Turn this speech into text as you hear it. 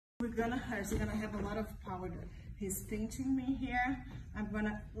gonna hurt. You're gonna have a lot of power. He's pinching me here. I'm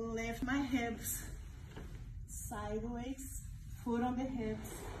gonna lift my hips sideways, foot on the hips,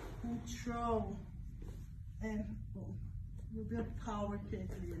 control, and boom. A little bit of power kick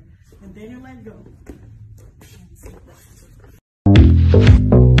here. And then you let go.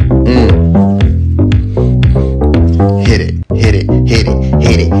 Hit it, hit it, hit it,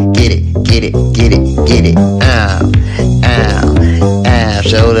 hit it, get it, get it, get it, get it. Ow, ow, ow.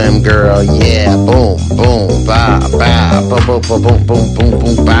 Show them, girl, yeah. Boom, boom, bow, bow, boom, boom, boom, boom, boom, boom,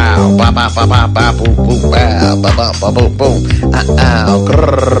 boom, bow, bow, bow, bow, bow, bow, boom, boom, bow, bow, bow, bow, boom, boom. Ow,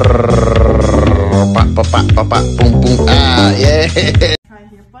 grrrr, bow, bow, bow, bow, bow, boom, boom, ow, yeah. Try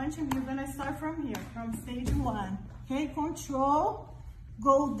here, punching. You're gonna start from here, from stage 1. Okay, control.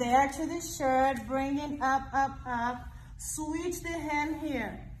 Go there to the shirt, bring it up, up, up. Switch the hand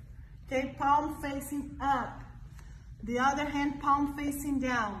here. Okay, palm facing up. The other hand, palm facing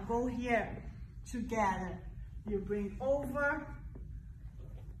down. Go here, together. You bring over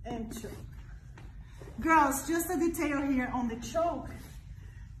and choke. Girls, just a detail here on the choke.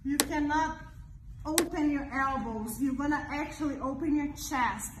 You cannot open your elbows. You're gonna actually open your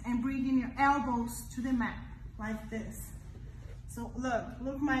chest and bring in your elbows to the mat, like this. So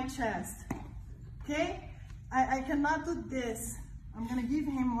look my chest, okay? I cannot do this. I'm gonna give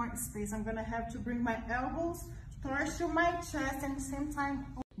him more space. I'm gonna have to bring my elbows towards to my chest and at the same time,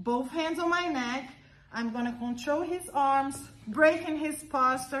 both hands on my neck. I'm gonna control his arms, breaking his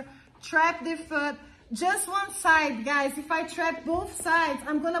posture, trap the foot. Just one side, guys. If I trap both sides,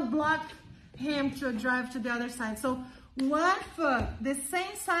 I'm gonna block him to drive to the other side. So one foot, the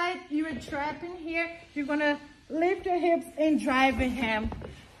same side you are trapping here, you're gonna lift your hips and driving him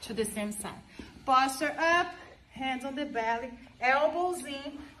to the same side. Posture up, hands on the belly, elbows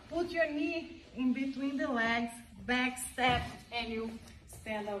in, put your knee in between the legs, back step, and you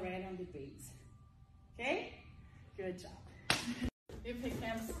stand already on the base. Okay? Good job. If he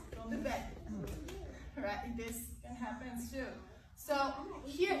comes from the back, right? This can happen too. So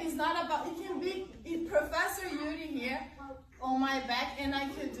here is not about, it can be Professor Yuri here on my back, and I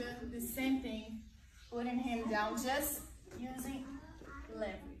could do the same thing, putting him down, just using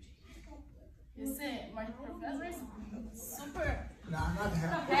leverage. You see, my professor is super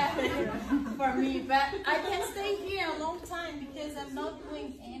happy for me, but I can stay here a long time because I'm not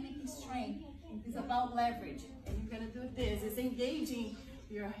doing any strength. It's about leverage, and you're gonna do this. It's engaging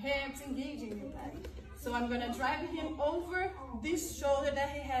your hips, engaging your body. So I'm gonna drive him over this shoulder that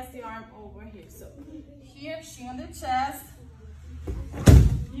he has the arm over here. So here, shin on the chest.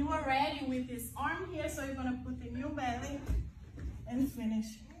 You are ready with this arm here, so you're gonna put in your belly and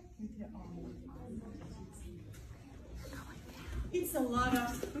finish with your arm. It's a lot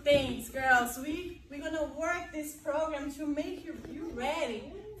of things, girls. We're gonna work this program to make you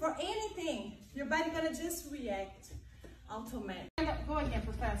ready for anything. Your body gonna just react automatically. Go again,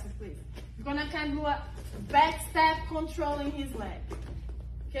 Professor, please. You're gonna kind of do a back step controlling his leg.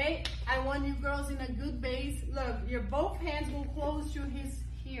 Okay? I want you girls in a good base. Look, your both hands will close to his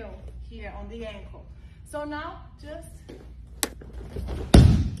heel here on the ankle. So now, just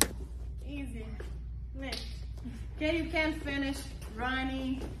easy lift. Okay, you can finish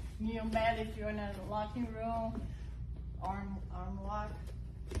running, knee on belly if you're in a locking room, arm lock.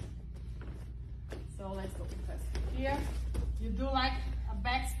 So let's go, Professor. Here, you do like a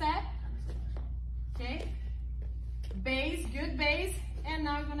back step, okay? Base, good base, and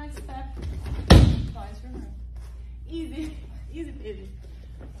now you're gonna step twice from her. Easy, easy peasy.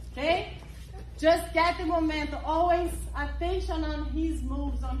 Okay? Just get the momentum. Always attention on his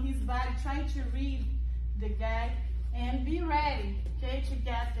moves, on his body. Try to read the guy and be ready, okay, to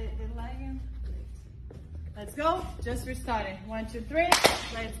get the leg in. Let's go. Just restarting. 1, 2, 3.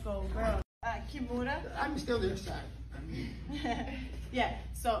 Let's go, girl. Kimura. I'm still the other side. Yeah,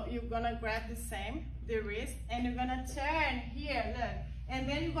 so you're gonna grab the wrist, and you're gonna turn here, look. And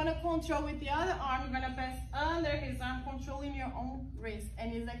then you're gonna control with the other arm, you're gonna pass under his arm, controlling your own wrist.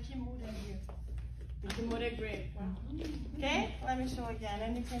 And it's a Kimura here. The Kimura grip. Okay? Let me show again,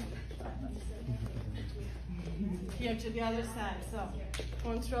 and you can try. Here to the other side. So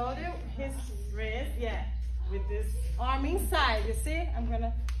control his wrist, yeah, with this arm inside. You see? I'm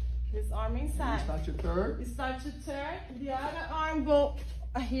gonna this arm inside. You start your third. You start to turn. The other arm go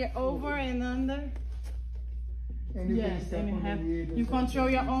here over and under. And you can Yes, step and on the head. you control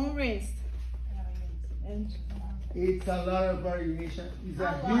your own wrist. And it's a lot of variation. It's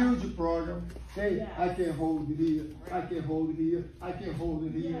a huge program. Okay, Yes. I can hold it here. I can hold it here. I can hold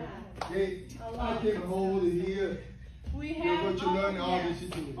it here. Okay, I can hold it here. we You're have going to learn all yes, this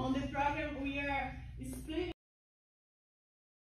situation. on the program we are splitting